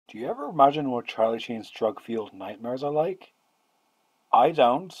Do you ever imagine what Charlie Sheen's drug-fueled nightmares are like? I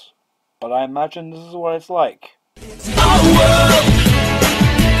don't, but I imagine this is what it's like. Our world,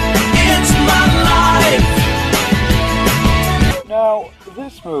 it's my life. Now,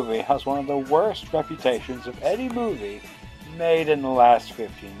 this movie has one of the worst reputations of any movie made in the last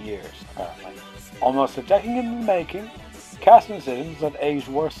 15 years, apparently. Almost a decade in the making, casting decisions that aged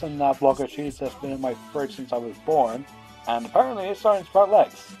worse than that block of cheese that's been in my fridge since I was born, and apparently it's starting to sprout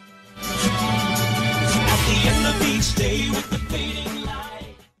legs. At the end of each day with the fading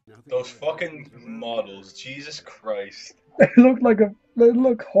light. Those fucking models, Jesus Christ. They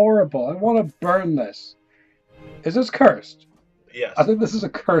look horrible. I want to burn this. Is this cursed? Yes. I think this is a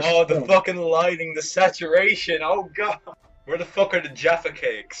cursed Oh, the film. fucking lighting, the saturation, oh god. Where the fuck are the Jaffa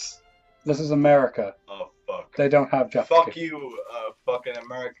cakes? This is America. Oh fuck. They don't have Jaffa Fuck cakes. you, fucking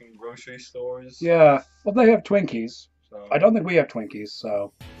American grocery stores. Yeah, well they have Twinkies. So. I don't think we have Twinkies,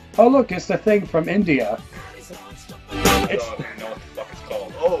 so... Oh look, it's the thing from India. I don't even know what the fuck it's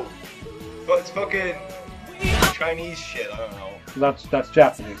called. Oh! But it's fucking Chinese shit, I don't know. That's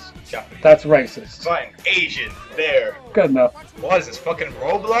Japanese. Japanese. That's racist. Fine, Asian, there. Good enough. What is this, fucking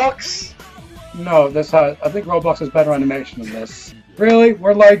Roblox? No, I think Roblox has better animation than this. Really?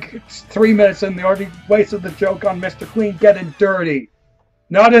 We're like 3 minutes in, they already wasted the joke on Mr. Clean getting dirty.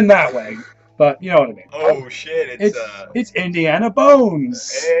 Not in that way, but you know what I mean. Oh shit, It's Indiana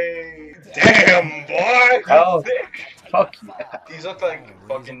Bones! Hey, damn boy! Oh. Thick. Fuck yeah. These look like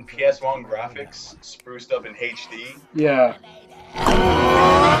fucking PS1 graphics, spruced up in HD. Yeah.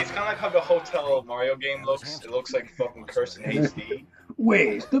 It's kind of like how the Hotel Mario game looks. It looks like fucking cursed in HD.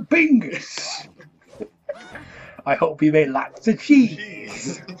 Where's the bingus? I hope you made lots of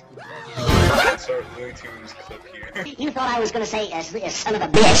cheese. Jeez. Insert Looney Tunes clip here. You thought I was gonna say, son of a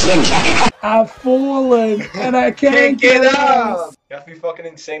bitch, didn't you? I've fallen and I can't get up. You have to be fucking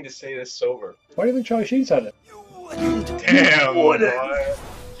insane to say this sober. Why do you think Charlie Sheen said it? Damn, boy.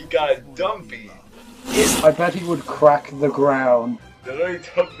 You got a dumpy. I bet he would crack the ground. They literally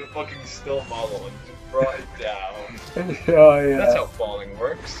took the fucking still model and just brought it down. Oh yeah. That's how falling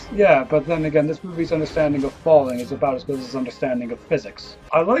works. Yeah, but then again, this movie's understanding of falling is about as good as its understanding of physics.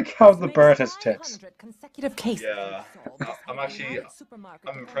 I like how the bird has tits. Consecutive cases. Yeah. I'm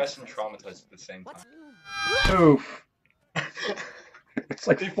impressed and traumatized at the same time. Oof. It's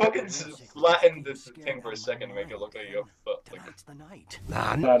like They fucking flattened this thing for a second to make it look like your foot. Like,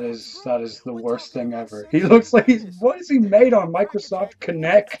 that is the worst thing ever. He looks like what is he made on Microsoft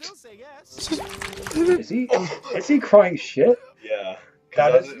Connect? Is he crying shit? yeah.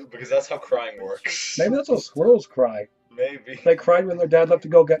 That Because that's how crying works. Maybe that's how squirrels cry. Maybe. They cried when their dad left to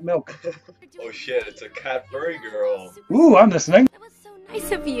go get milk. Oh shit, it's a cat furry girl. Ooh, I'm listening. That was so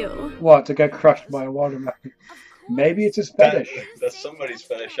nice of you. What, to get crushed by a watermelon? Maybe it's his fetish. That's somebody's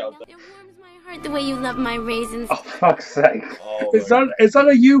fetish out there. It warms my heart the way you love my raisins. Oh, fuck's sake. Oh, Is that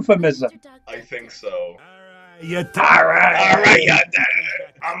a euphemism? I think so. Alright, Alright, you did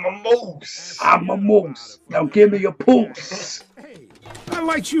it. I'm a moose. I'm a moose. Now give me your pulse. I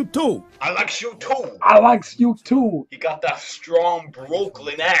like you too. I like you too. I likes you too. You got that strong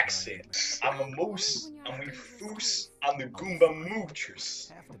Brooklyn accent. I'm a moose, and we foos on the Goomba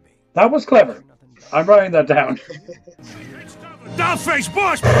Moochers. That was clever. I'm writing that down. Dollface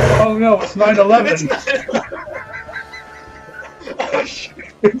boss! Oh no, it's 9/11. Oh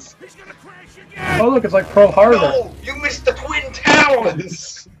shit. Oh look, it's like Pearl Harbor. No, you missed the Twin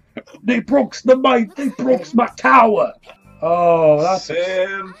Towers. They broke my tower. Oh, that's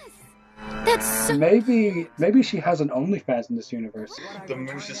Sam. That's so... maybe she has an OnlyFans in this universe. The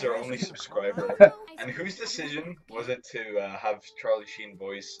moose is her only subscriber. And whose decision was it to have Charlie Sheen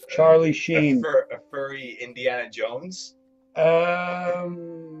voice? Charlie Sheen. A furry Indiana Jones?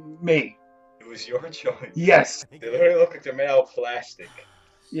 Me. It was your choice. Yes. They literally look like they're made out of plastic.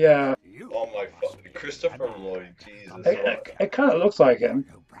 Yeah. Oh my fuck. Christopher Lloyd, Jesus. It kind of looks like him.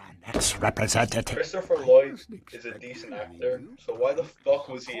 That's representative. Christopher Lloyd is a decent actor, so why the fuck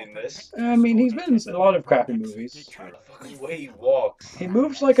was he in this? I mean, he's been in a lot of crappy movies. The fucking way he walks. He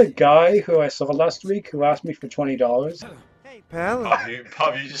moves like a guy who I saw last week who asked me for $20. Hey, pal.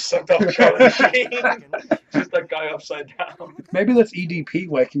 Pop, you just sucked off Charlie Sheen. Just that guy upside down. Maybe that's EDP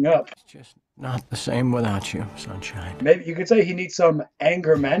waking up. It's just not the same without you, sunshine. Maybe you could say he needs some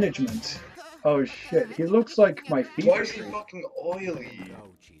anger management. Oh shit, he looks like my feet. Why is he fucking oily?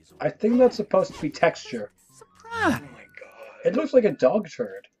 I think that's supposed to be texture. Oh my god. It looks like a dog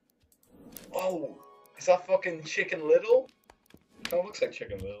turd. Oh, is that fucking Chicken Little? No, it looks like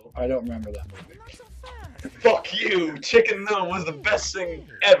Chicken Little. I don't remember that movie. Fuck you! Chicken Little was the best thing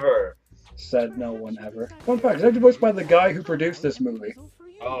ever! Said no one ever. Fun fact, it's actually voiced by the guy who produced this movie.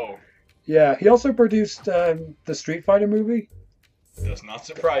 Oh, Yeah, he also produced the Street Fighter movie. does not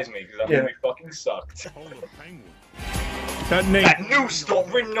surprise me because that Yeah. movie fucking sucked. That name. That noose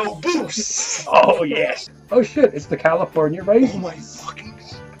don't ring no boost. Oh yes. Oh shit! It's the California Oh Raisins. my fucking.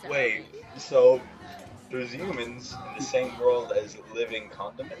 Wait, so there's humans in the same world as living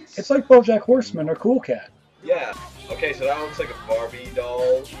condiments? It's like BoJack Horseman or Cool Cat. Yeah. Okay, so that looks like a Barbie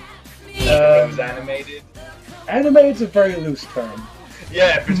doll. If it was animated. Animated's a very loose term.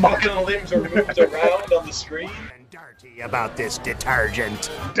 Yeah, if its fucking limbs are moved around on the screen. Dirty about this detergent.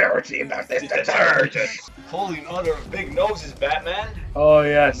 Dirty about this Detergent. Holy mother of big noses, Batman. Oh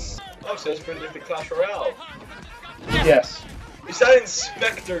yes. Oh, so it's pretty like the Clash Royale. Yes. Is that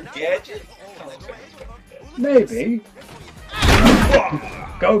Inspector Gadget? Kinda looks like Inspector Gadget. Maybe.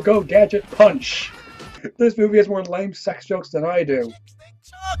 Go go gadget punch. This movie has more lame sex jokes than I do.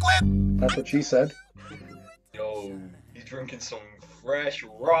 That's what she said. Yo, he's drinking some fresh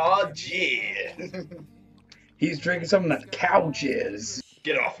raw jizz. He's drinking some of that cow jizz.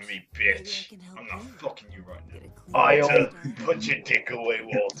 Get off of me, bitch. I'm not fucking you right now. I Walter, own. put your dick away,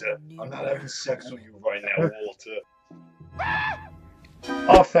 Walter. I'm not having sex with you right now, Walter.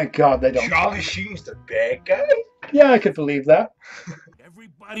 Oh, thank God they don't. Charlie Sheen's the bad guy? Yeah, I could believe that.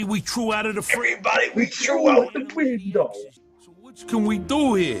 Everybody we threw out of the Everybody we threw Through out. out the window. So what can we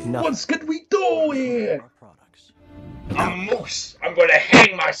do here? What can we do here? I'm a moose. I'm gonna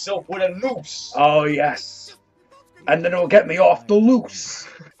hang myself with a noose. Oh yes. And then it'll get me off the loose.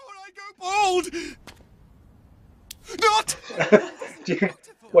 Old. Not.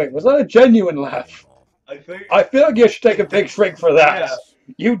 Wait, was that a genuine laugh? I think. I feel like you should take a big drink for that. Yeah.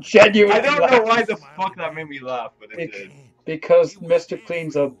 You genuinely I don't know laughed. why the fuck that made me laugh, but it did. Because Mr.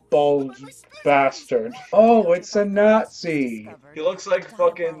 Clean's a bald bastard. Oh, it's a Nazi. He looks like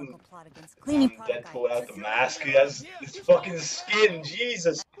fucking Deadpool without the mask. He has his fucking skin.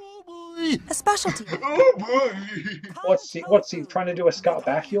 Jesus. A specialty. Oh boy. What's he trying to do, a Scott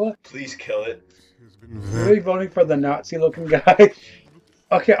Bakula? Please kill it. Really voting for the Nazi looking guy?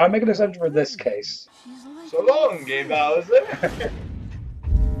 Okay, I'm making an exception for this case. So long, Gay Bowser.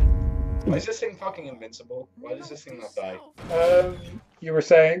 Why is this thing fucking invincible? Why does this thing not die? You were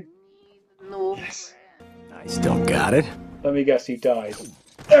saying? Yes. I still got it. Let me guess, he died.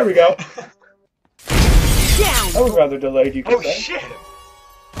 There we go. That was rather delayed, you could Oh say. shit.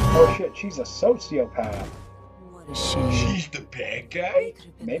 Oh shit, she's a sociopath. What a shame. She's the bad guy?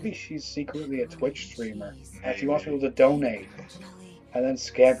 Maybe she's secretly a Twitch streamer, and she wants people to donate, and then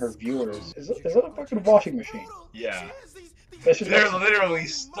scam her viewers. Is that a fucking washing machine? Yeah. They should They're get, literally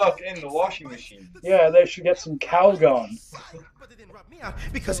stuck in the washing machine. yeah, they should get some Calgon.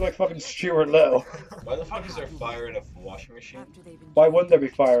 Because It's like fucking Stuart Little. Why the fuck is there fire in a washing machine? Why wouldn't there be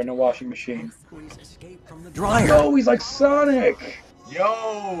fire in a washing machine? dryer. No, he's like Sonic!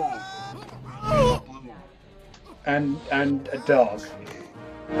 Yo! And a dog.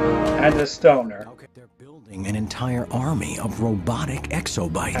 And a stoner. They're building an entire army of robotic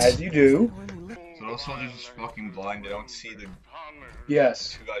exobites. As you do. So those soldiers are fucking blind, they don't see the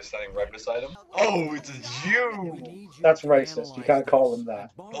Yes. two guys standing right beside him? Oh, it's a Jew! That's racist. You can't call him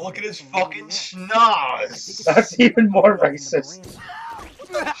that. But look at his fucking schnoz! That's even more racist.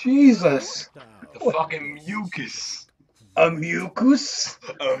 Jesus. The fucking mucus. A mucus?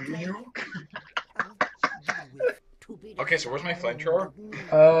 A muke? Okay, so where's my flamethrower?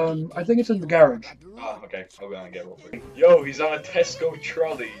 I think it's in the garage. Ah, okay, I'll go and get it real quick. Yo, he's on a Tesco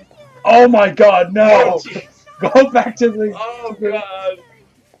trolley. Oh my god, no! Oh, jeez. Go back to the... Oh god!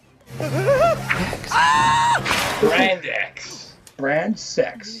 Brand X. Brand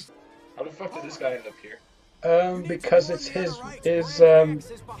sex. How the fuck did this guy end up here? Because it's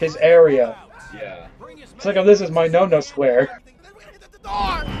his area. Yeah. It's like, oh, this is my no-no square.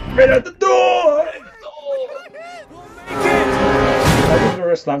 Right at the door! I think they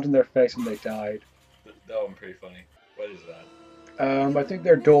were slammed in their face and they died. That one pretty funny. What is that? I think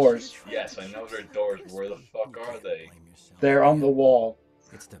they're doors. Yes, I know they're doors, but where the fuck are they? They're on the wall.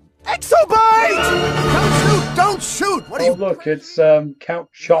 Exobite! Don't shoot! Don't shoot! What are Oh you? look, it's Count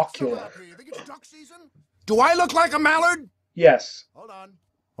Chocula. Do I look like a mallard? Yes. Hold on.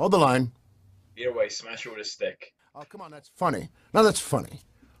 Hold the line. Either way, smash it with a stick. Oh, come on, that's funny. Now that's funny.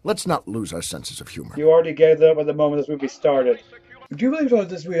 Let's not lose our senses of humor. You already gave that up at the moment this movie started. Do you believe that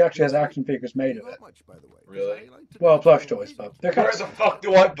this movie actually has action figures made of it? Really? Well, plush toys, but they're kind Where of the fuck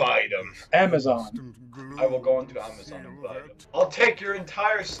do I buy them? Amazon. I will go into Amazon and buy them. I'll take your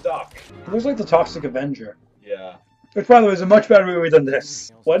entire stock. It looks like the Toxic Avenger. Yeah. Which, by the way, is a much better movie than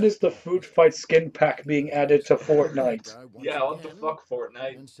this. When is the Food Fight skin pack being added to Fortnite? Yeah, what the fuck,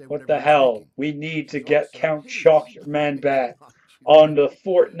 Fortnite? What the hell? We need to get Count Shock Man back. on the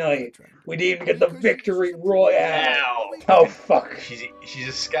Fortnite. We didn't even get the victory royale. Ow. Oh fuck. She's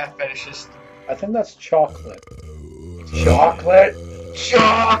a scat fetishist. I think that's chocolate. Chocolate?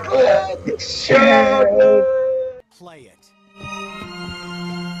 Chocolate! Chocolate! Play it.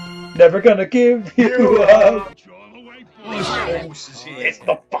 Never gonna give you up. Moose is here. It's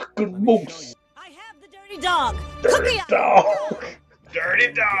the fucking moose. I have the dirty dog. Dirty dog.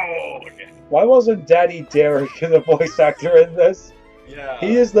 Dirty dog! Why wasn't Daddy Derek the voice actor in this? Yeah.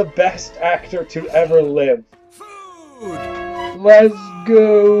 He is the best actor to ever live. Food. Let's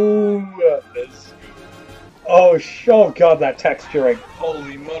go. Oh, oh god, that texturing.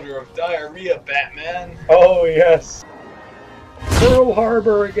 Holy mother of diarrhea, Batman! Oh yes. Pearl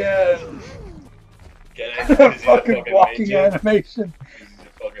Harbor again. Get it? Is he a Fucking walking midget? animation. He's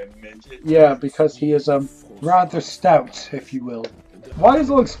a fucking midget. Yeah, because he is rather stout, if you will. Why is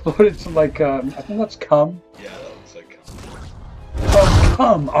it all exploded to like I think that's cum? Yeah, that looks like. Oh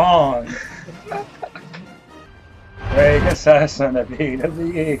come on! Break assassin a beat of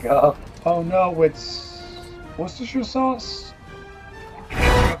the eagle. Oh no, it's Worcestershire sauce.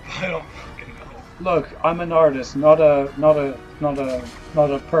 I don't fucking know. Look, I'm an artist, not a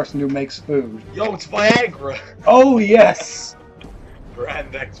person who makes food. Yo, it's Viagra! Oh yes!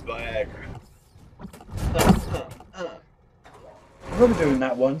 Brand X Viagra. I remember doing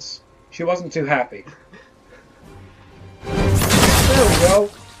that once. She wasn't too happy. There we go.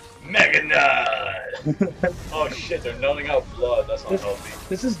 Mega Nut! Oh shit, they're nutting out blood. That's not healthy.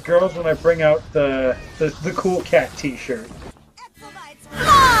 This is girls when I bring out the cool cat T-shirt.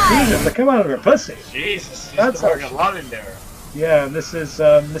 Jesus, they come out of her pussy. Jesus, she's That's throwing how- a lot in there. Yeah, this is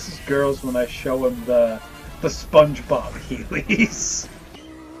girls when I show them the SpongeBob Heelys.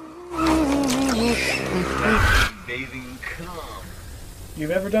 Bathing cum.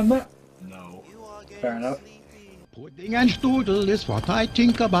 You've ever done that? No. Fair enough. Pudding and strudel is what I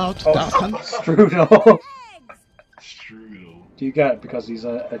think about. Oh, strudel. Strudel. Do you get it because he's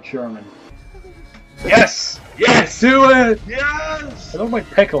a German? Yes! Yes! Do it! Yes! I don't like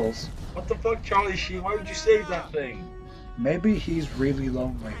pickles. What the fuck, Charlie Sheen? Why would you save that thing? Maybe he's really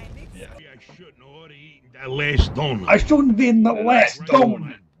lonely. Yeah. That last donut. I shouldn't be in the last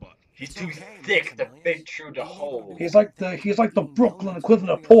donut. He's too thick to fit through the hole. He's like the Brooklyn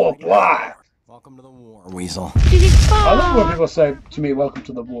equivalent of Paul Bly. Welcome to the war, Weasel. I love when people say to me, "Welcome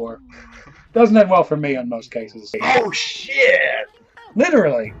to the war." Doesn't end well for me in most cases. Oh shit!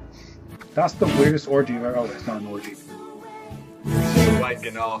 Literally. That's the weirdest orgy I've ever. Oh, it's not an orgy.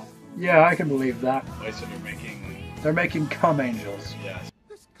 Wanking off. Yeah, I can believe that. I said They're making cum angels. yes.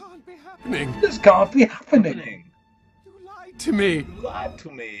 This can't be happening. To me. You lied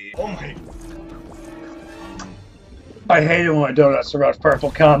to me. Oh my. I hate it when my donuts are out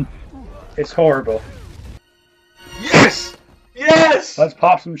purple cum. It's horrible. Yes! Yes! Let's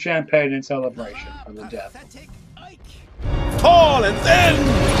pop some champagne in celebration for the death. Tall and thin.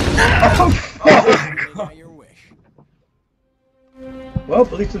 Oh, fuck. Oh, Your wish. Well,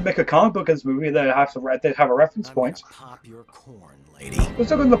 at least they make a comic book in this movie that they have a reference I'm point. gonna pop your corn, lady.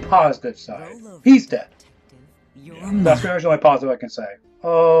 Let's look on the positive side. He's dead. You're That's the only positive I can say.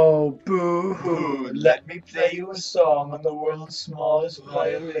 Oh, boo hoo. Ooh, let me play you a song on the world's smallest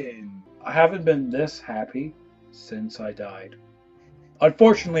violin. I haven't been this happy since I died.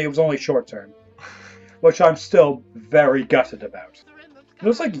 Unfortunately, it was only short term, which I'm still very gutted about. It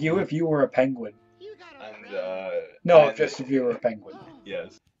looks like you if you were a penguin. And, No, and- just if you were a penguin.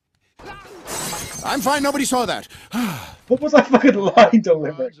 Yes. I'm fine, nobody saw that. What was that fucking line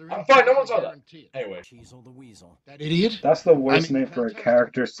delivered? I'm fine, no one saw that. Anyway. Cheezel the Weasel. That idiot? That's the worst name for a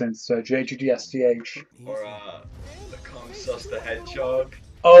character since Jgdsgh. Or, the cum sus the hedgehog.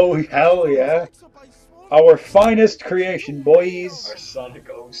 Oh, hell yeah. Our finest creation, boys. Our Sonic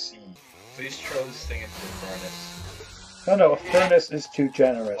OC. Please throw this thing into the furnace. No, a furnace is too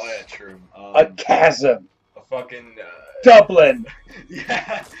generous. Oh yeah, true. A chasm. A fucking, Dublin.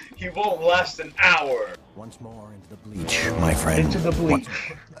 yeah, he won't last an hour. Once more into the bleach, my friend. Into the bleach.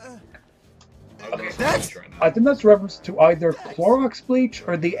 Okay, That's- right now. I think that's reference to either Clorox bleach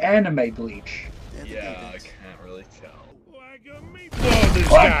or the anime bleach. Yeah, I can't really tell.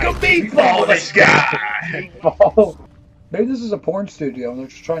 Like a meatball, this guy! Meatball. Maybe this is a porn studio and they're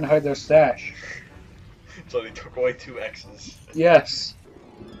just trying to hide their stash. So they took away 2 X's. Yes.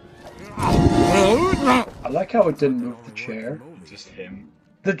 I like how it didn't move the chair. Just him.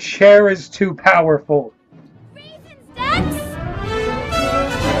 The chair is too powerful.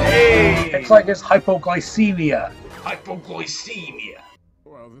 Hey! It's like his hypoglycemia. Hypoglycemia.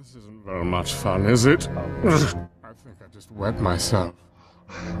 Well, this isn't very much fun, is it? I think I just wet myself.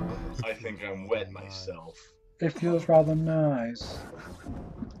 I think I'm wet myself. It feels rather nice.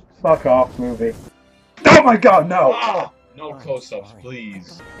 Fuck off, movie. Oh my god, no! Ah! No close-ups,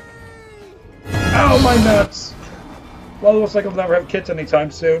 please. Ow, my nuts! Well, it looks like I'll never have kids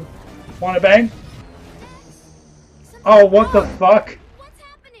anytime soon. Wanna bang? Oh, what the fuck?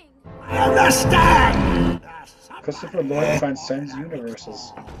 I understand! Christopher Lloyd transcends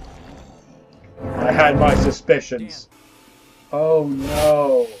universes. I had my suspicions. Oh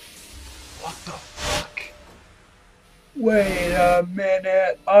no. What the fuck? Wait a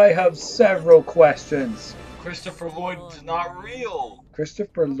minute. I have several questions. Christopher Lloyd's not real.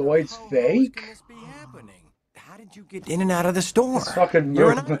 Christopher Lloyd's fake? This be happening? How did you get in and out of the store? His fucking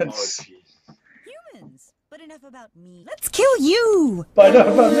You're an- movements. Humans. But enough about me. Let's kill you! But enough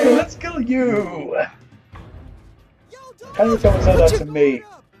about me. Let's kill you. How do you someone said that to me?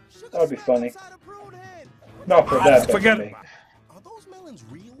 That would be funny. Not for them, but for me. Are those melons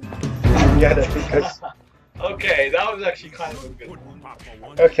real? I get it because. Okay, that was actually kind of a good one.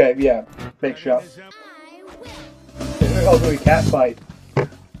 Okay, yeah. Big shot. I'll do a cat fight.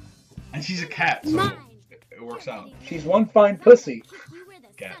 And she's a cat, so it works out. She's one fine pussy.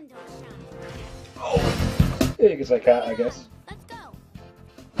 Cat. Oh. Yeah, you can say cat, I guess.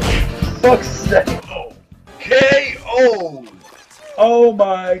 Fuck's sake. Oh. K.O. Oh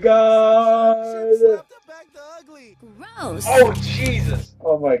my god. Gross. Oh, Jesus.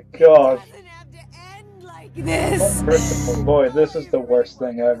 Oh my god. Doesn't have to end like this. Christopher Lloyd, this is the worst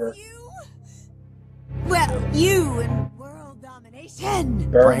thing ever. Well, you and world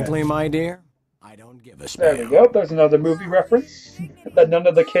domination. Burn Frankly, it. my dear, I don't give a There spam. we go. There's another movie reference that none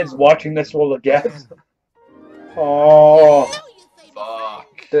of the kids watching this will get. Oh,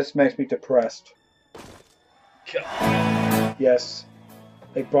 Fuck. this makes me depressed. Yes,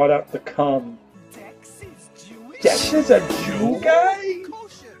 they brought out the cum. Dex is a Jew guy?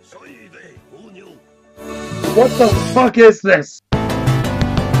 What the fuck is this?